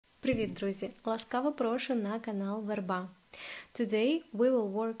Привіт, друзі! Ласкаво прошу на канал VERBA. Today we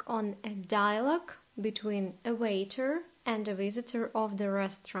will work on a dialogue between a waiter and a visitor of the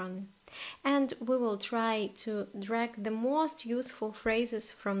restaurant. And we will try to drag the most useful phrases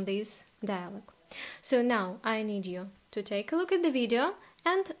from this dialogue. So now I need you to take a look at the video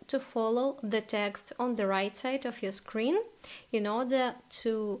and to follow the text on the right side of your screen in order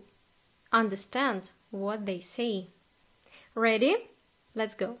to understand what they say. Ready?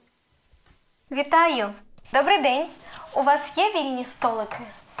 Let's go. Вітаю! Добрий день! У вас є вільні столики?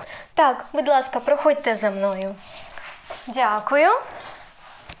 Так, будь ласка, проходьте за мною. Дякую.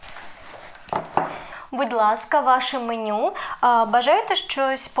 Будь ласка, ваше меню. Бажаєте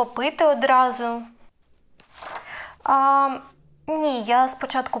щось попити одразу? Ні, я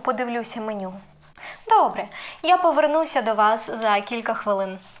спочатку подивлюся меню. Добре, я повернуся до вас за кілька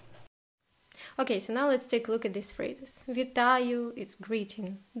хвилин. Okay, so now let's take a look at these phrases. Вітаю, it's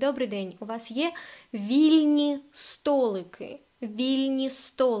greeting. Добрий день. У вас є вільні столики. Вільні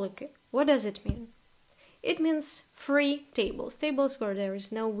столики. What does it mean? It means free tables. Tables where there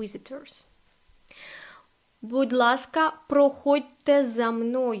is no visitors. Будь ласка, проходьте за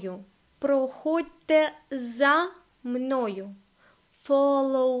мною. Проходьте за мною.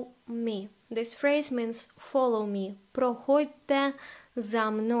 Follow me. This phrase means follow me. Проходьте за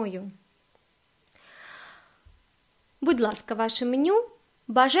мною. Будь ласка, ваше меню.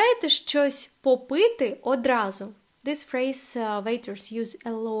 Бажаєте щось попити одразу? This phrase waiters use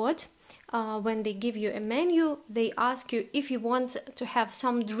a lot. When they give you a menu, they ask you if you want to have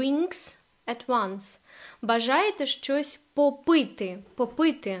some drinks at once. Бажаєте щось попити?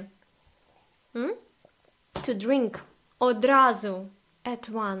 Попити. To drink. Одразу.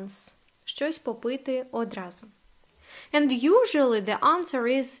 At once. Щось попити одразу. And usually the answer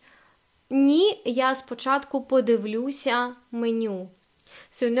is ні, я спочатку подивлюся меню.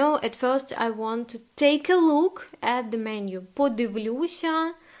 So no, at first I want to take a look at the menu.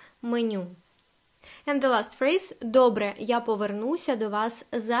 Подивлюся меню. And the last phrase. Добре, я повернуся до вас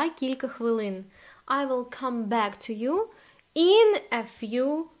за кілька хвилин. I will come back to you in a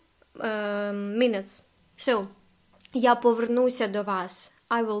few minutes. So, я повернуся до вас.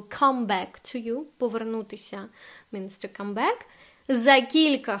 I will come back to you. Повернутися means to come back. За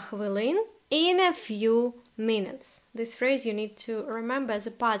кілька хвилин, in a few minutes. This phrase you need to remember as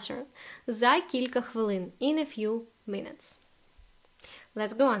a pattern. За кілька хвилин, in a few minutes.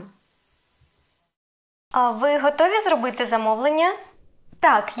 Let's go on. Ви готові зробити замовлення?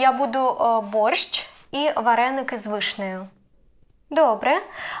 Так, я буду борщ і вареники з вишнею. Добре.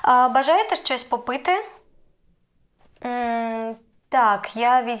 Бажаєте щось попити? Так,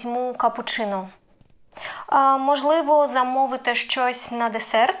 я візьму капучино. Можливо, замовити щось на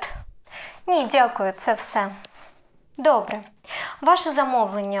десерт? Ні, дякую, це все. Добре. Ваше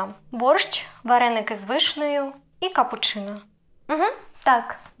замовлення – борщ, вареники з вишнею і капучино.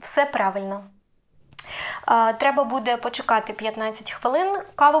 Так, все правильно. Треба буде почекати 15 хвилин.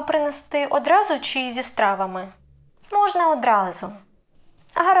 Каву принести одразу чи зі стравами? Можна одразу.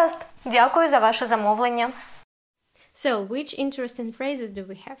 Гаразд. Дякую за ваше замовлення. So, which interesting phrases do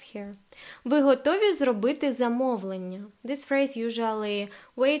we have here? Ви готові зробити замовлення? This phrase usually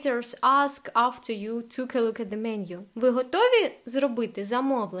waiters ask after you took a look at the menu. Ви готові зробити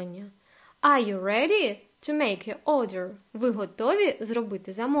замовлення? Are you ready to make your order? Ви готові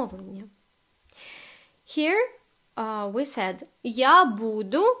зробити замовлення? Here we said я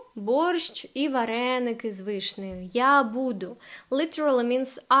буду борщ і вареники з вишнею. Я буду. Literally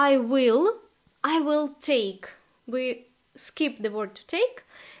means I will take. We skip the word to take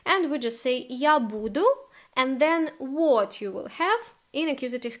and we just say я буду and then what you will have in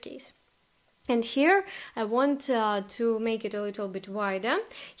accusative case. And here I want to make it a little bit wider.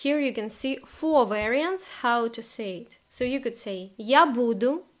 Here you can see 4 variants how to say it. So you could say я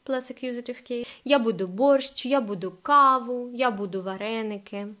буду plus accusative case, я буду борщ, я буду каву, я буду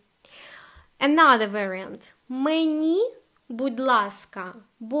вареники. Another variant. Мені будь ласка,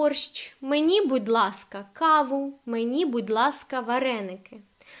 борщ, мені, будь ласка, каву, мені, будь ласка, вареники.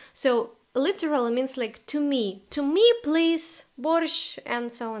 So, literally means like to me, please, борщ,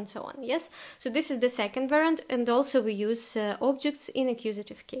 and so on, yes? So this is the second variant, and also we use objects in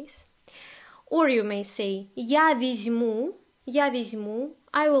accusative case. Or you may say, я візьму,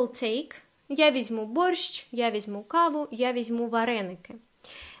 I will take, я візьму борщ, я візьму каву, я візьму вареники.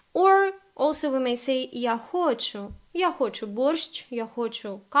 Or also we may say, я хочу борщ, я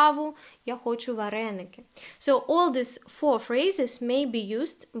хочу каву, я хочу вареники. So all these 4 phrases may be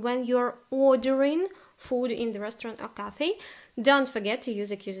used when you're ordering food in the restaurant or cafe. Don't forget to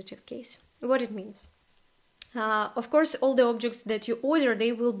use accusative case. What it means. Of course, all the objects that you order,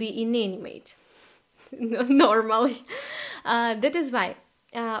 they will be inanimate, normally. That is why,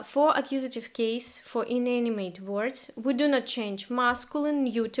 for accusative case, for inanimate words, we do not change masculine,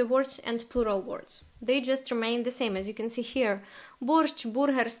 neuter words and plural words. They just remain the same, as you can see here. Борщ,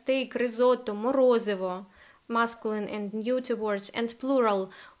 бургер, steak, risotto, морозиво, masculine and neuter words, and plural,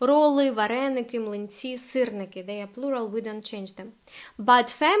 роли, вареники, млинці, сирники. They are plural, we don't change them. But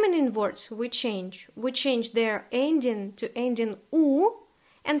feminine words we change. We change their ending to ending u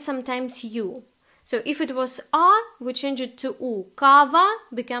and sometimes u. So if it was a, we change it to u. Кава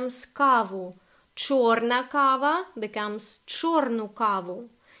becomes каву. Чорна кава becomes чорну каву.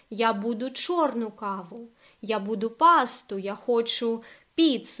 Я буду чорну каву. Я буду пасту. Я хочу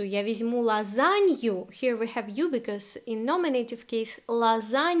піцу. Я візьму лазанью. Here we have you because in nominative case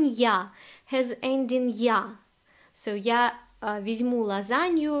lasagna has ending я. So я візьму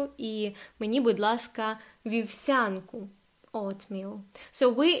лазанью і мені, будь ласка, вівсянку. Oatmeal.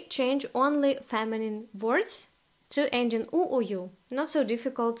 So we change only feminine words to ending u or u. Not so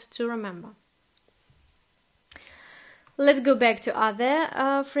difficult to remember. Let's go back to other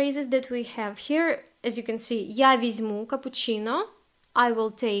phrases that we have here. As you can see, я візьму cappuccino. I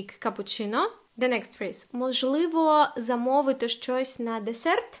will take cappuccino. The next phrase. Можливо замовити щось на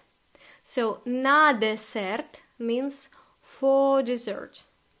десерт. So, на десерт means for dessert.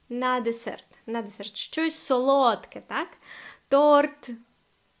 На десерт. На десерт. Щось солодке, так? Торт,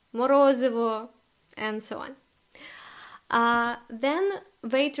 морозиво, and so on. Then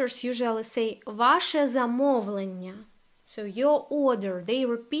waiters usually say ваше замовлення. So your order. They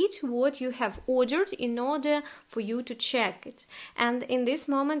repeat what you have ordered in order for you to check it. And in this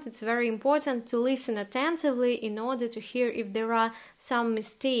moment, it's very important to listen attentively in order to hear if there are some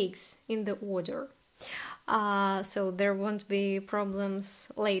mistakes in the order. So there won't be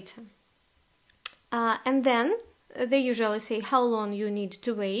problems later. And then they usually say how long you need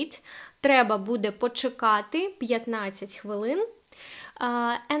to wait. Треба буде почекати 15 хвилин.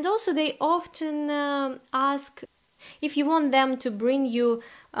 And also they often ask if you want them to bring you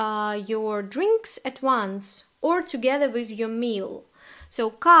your drinks at once or together with your meal. So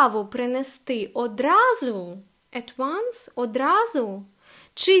каву принести одразу, at once, одразу,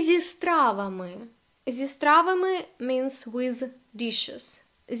 чи зі стравами? Зі стравами means with dishes.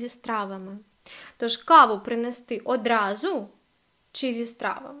 Зі стравами. Тож каву принести одразу чи зі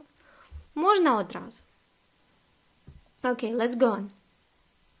стравами? Можна одразу. Okay, let's go on.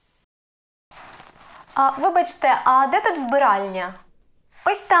 Вибачте, а де тут вбиральня?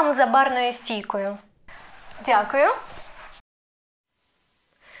 Ось там за барною стійкою. Дякую.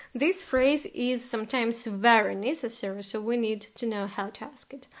 This phrase is sometimes very necessary, so we need to know how to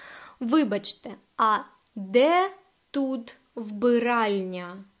ask it. Вибачте, а де тут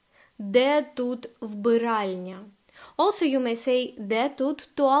вбиральня? Де тут вбиральня? Also, you may say, де тут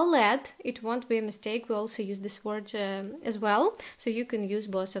туалет? It won't be a mistake. We also use this word as well, so you can use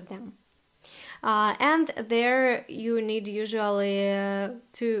both of them. And there you need usually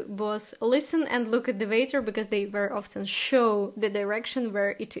to both listen and look at the waiter because they very often show the direction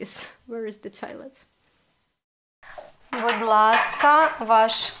where it is. Where is the toilet? Будь ласка,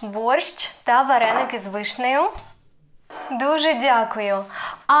 ваш борщ та вареники з вишнею. Дуже дякую.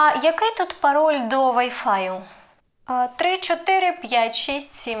 А який тут пароль до Wi-Fi? 3, 4, 5,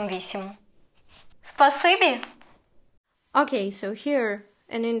 6, 7, 8. Спасибі. Okay, so here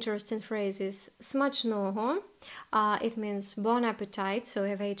an interesting phrase is смачного. It means bon appetit, so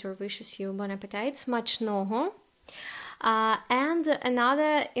a waiter wishes you bon appetit. Смачного. And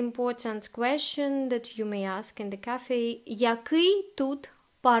another important question that you may ask in the cafe, який тут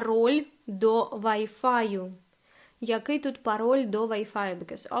пароль до Wi-Fi? Який тут пароль до Wi-Fi?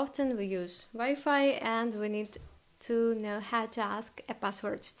 Because often we use Wi-Fi and we need to know how to ask a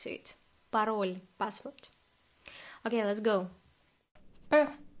password to it. Пароль, password. Okay, let's go.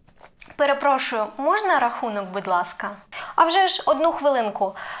 Перепрошую, можна рахунок, будь ласка? А вже ж, одну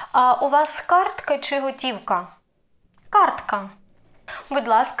хвилинку. У вас картка чи готівка? Картка. Будь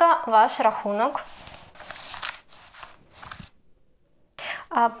ласка, ваш рахунок.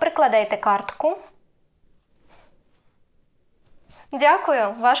 Прикладайте картку.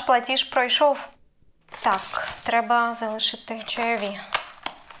 Дякую, ваш платіж пройшов. Так, треба залишити чайові.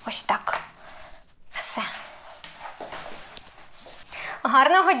 Ось так. Все.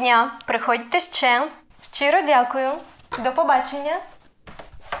 Гарного дня! Приходьте ще. Щиро дякую. До побачення.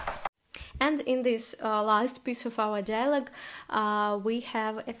 And in this last piece of our dialogue, we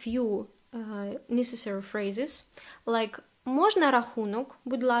have a few necessary phrases, like можна рахунок,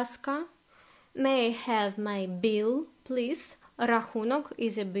 будь ласка? May I have my bill, please? Рахунок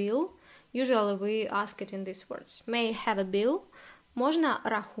is a bill. Usually we ask it in these words. May I have a bill? Можна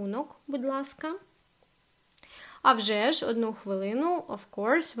рахунок, будь ласка? А вже ж, 1 хвилину, of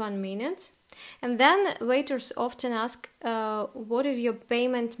course, 1 minute. And then waiters often ask, what is your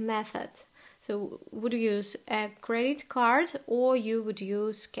payment method? So, would you use a credit card or you would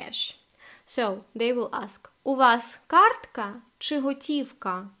use cash? So, they will ask, у вас картка чи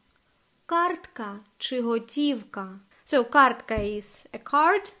готівка? Картка чи готівка? So, картка is a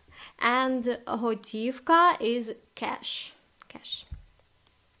card and готівка is cash.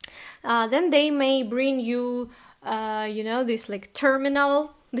 Then they may bring you, this like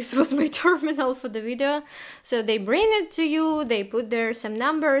terminal. This was my terminal for the video. So they bring it to you, they put there some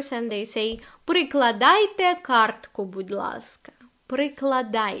numbers and they say, прикладайте картку, будь ласка.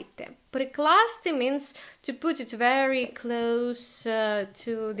 Прикладайте. Прикласти means to put it very close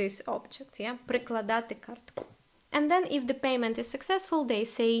to this object. Yeah? Прикладати картку. And then if the payment is successful, they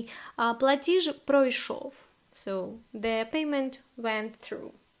say, платіж пройшов. So the payment went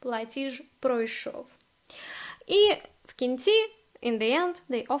through. Платіж пройшов. І в кінці, in the end,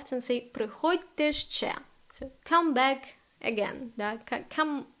 they often say, приходьте ще. So come back again. Да?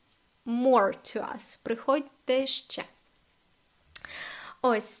 Come more to us. Приходьте ще.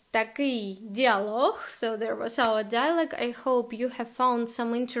 Ось такий діалог. So there was our dialogue. I hope you have found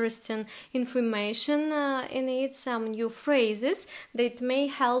some interesting information in it, some new phrases that may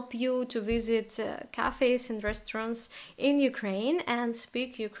help you to visit cafes and restaurants in Ukraine and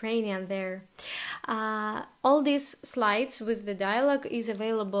speak Ukrainian there. All these slides with the dialogue is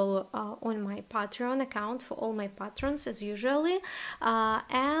available on my Patreon account for all my patrons as usually.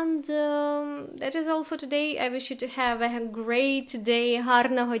 And that is all for today. I wish you to have a great day.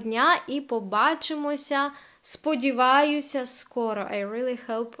 Гарного дня і побачимося, сподіваюся, скоро. I really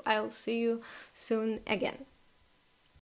hope I'll see you soon again.